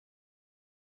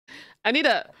I need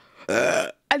to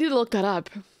look that up.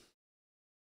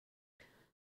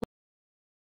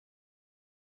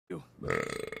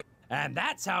 And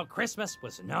that's how Christmas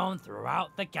was known throughout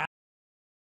the galaxy.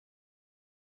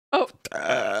 Oh.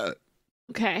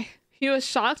 Okay. He was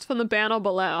shocked from the banner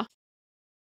below.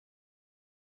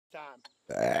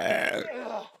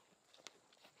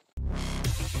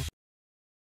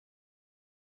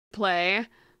 Play.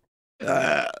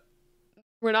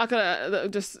 We're not gonna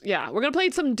we're gonna play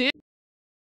some dude.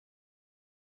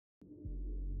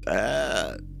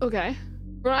 Okay.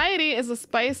 Variety is the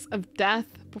spice of death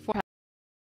before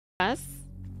us.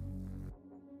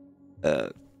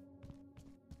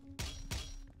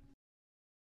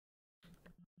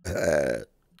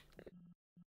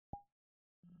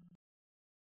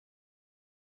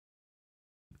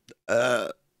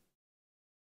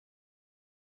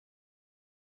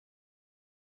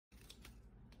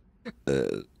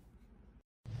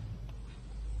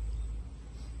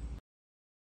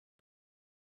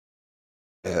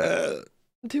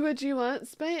 Do what you want,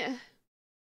 Spite.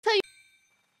 Tell you.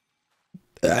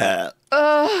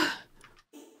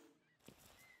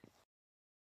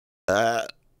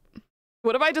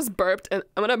 What if I just burped and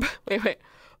I'm gonna wait.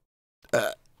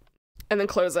 And then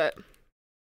close it.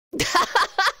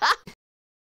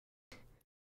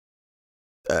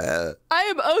 I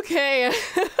am okay.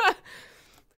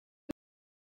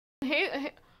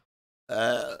 Hey,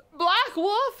 Black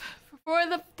Wolf for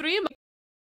the 3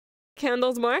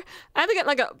 candles more. I have to get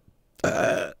like a.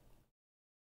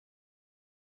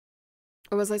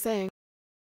 What was I saying?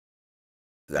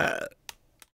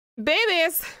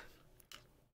 Babies.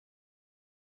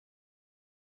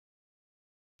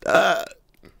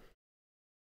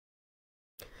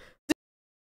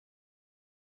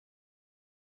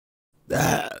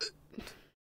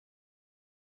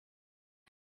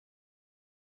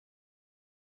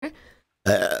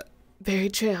 Very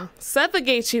true.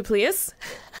 Suffocate you, please.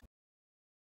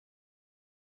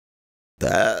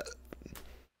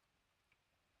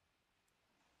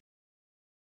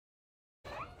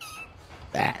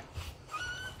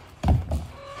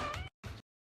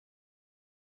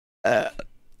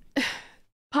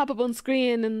 Pop up on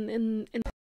screen and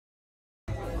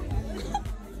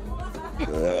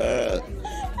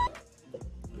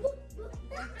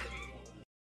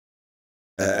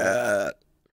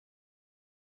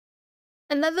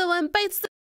another one bites the.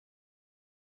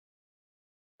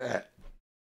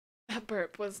 That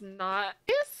burp was not.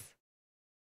 Yes.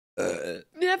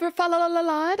 Never fall la la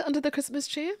la under the Christmas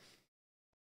tree.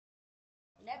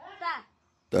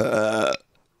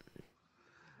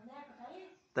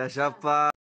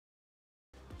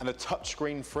 And a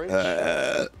touchscreen fridge.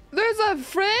 There's a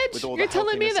fridge? You're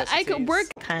telling me that I could work?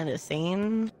 Kind of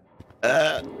scene.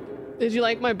 Did you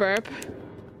like my burp?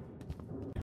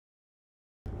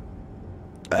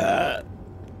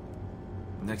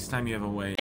 Next time you have a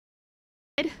way.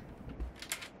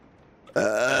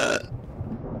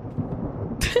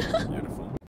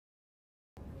 Beautiful.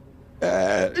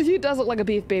 He does look like a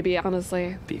beef baby,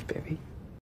 honestly. Beef baby.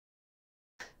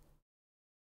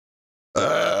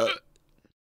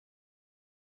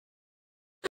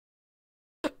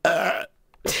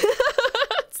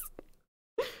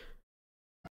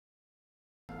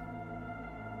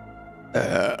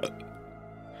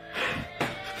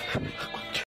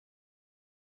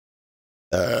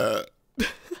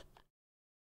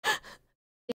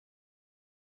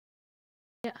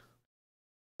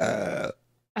 Yeah.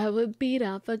 I would beat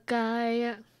up a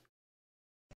guy.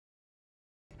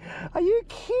 Are you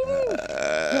kidding? Look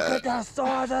at the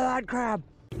size of that crab.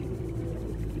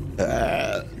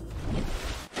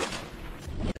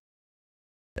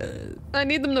 I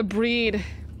need them to breed.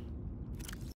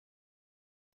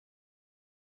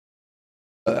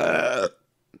 Alright.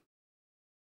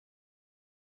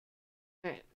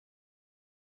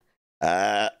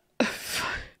 I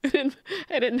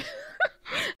didn't.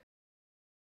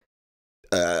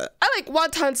 I like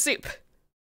wonton soup.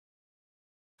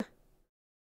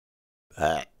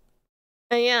 I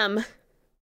am.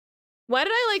 Why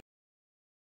did I like?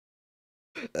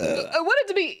 I want it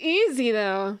to be easy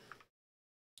though.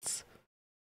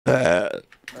 I have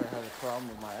a problem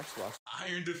with my Xbox.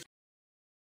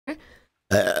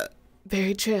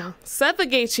 Very true.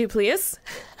 Suffocate you, please.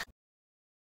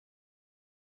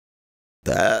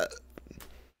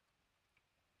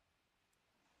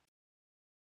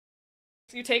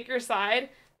 You take your side.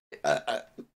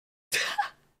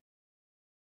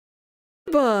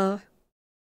 Buh.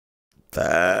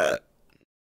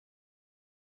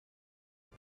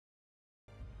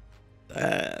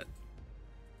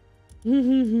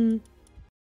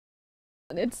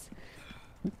 It's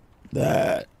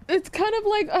It's kind of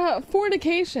like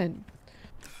fornication.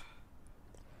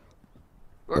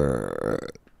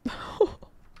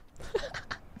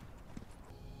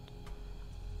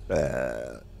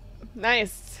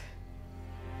 Nice.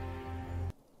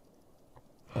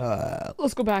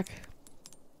 Let's go back.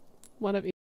 One of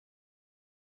each.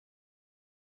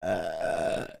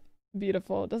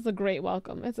 Beautiful. That's a great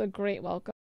welcome. It's a great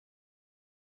welcome.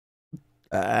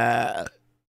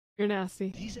 You're nasty.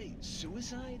 Did he say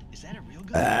suicide? Is that a real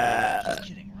guy? Just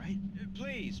kidding, right?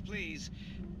 Please, please,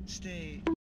 stay.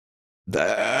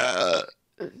 I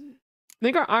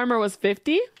think our armor was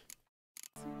 50.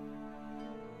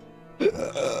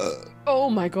 Oh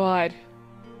my god.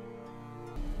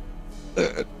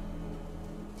 What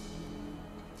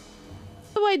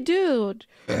do I do?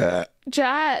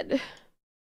 Chad.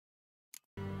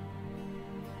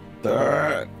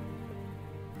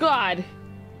 God.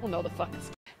 Oh no, the fuck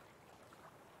is.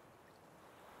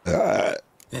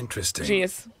 Interesting.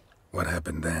 Jeez. What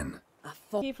happened then?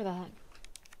 Thank you for that.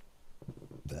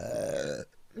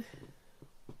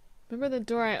 Remember the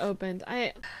door I opened?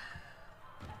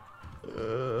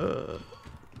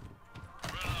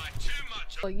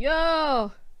 Oh,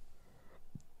 yo!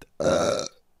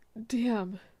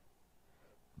 Damn.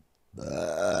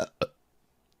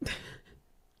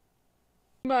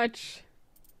 Much.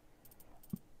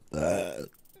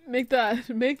 Make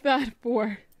that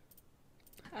 4.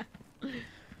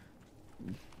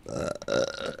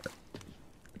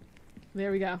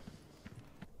 There we go.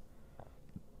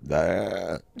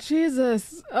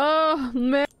 Jesus. Oh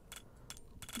man.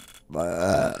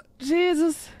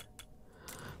 Jesus.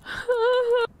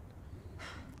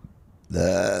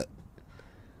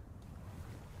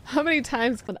 How many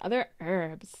times with other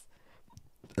herbs?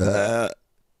 Okay.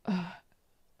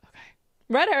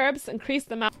 Red herbs increase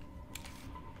the amount.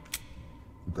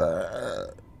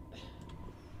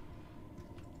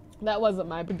 That wasn't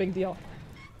my big deal.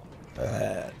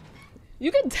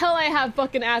 You can tell I have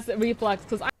fucking acid reflux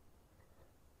because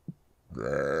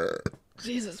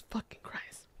Jesus fucking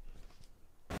Christ.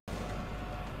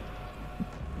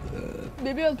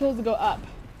 Maybe I was supposed to go up.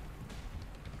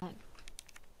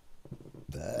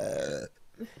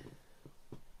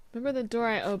 Remember the door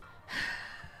I opened?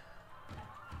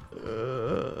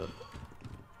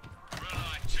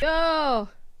 Yo!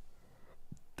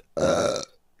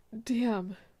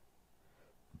 Damn.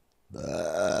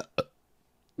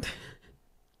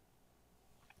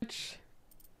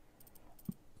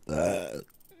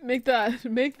 Make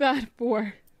that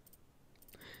 4.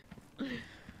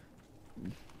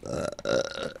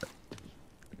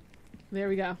 There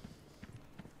we go.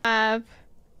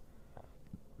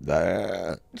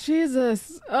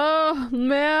 Jesus. Oh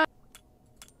man.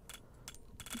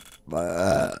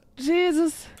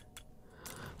 Jesus.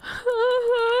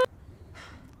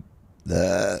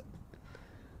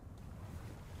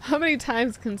 How many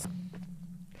times can...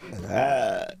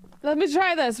 Let me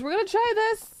try this. We're gonna try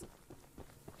this.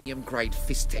 Grade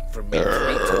fistic from me 3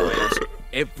 times.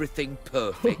 Everything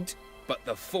perfect, but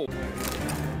the 4.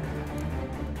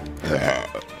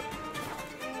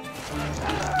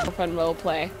 Girlfriend role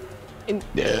play.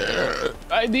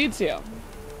 I need to.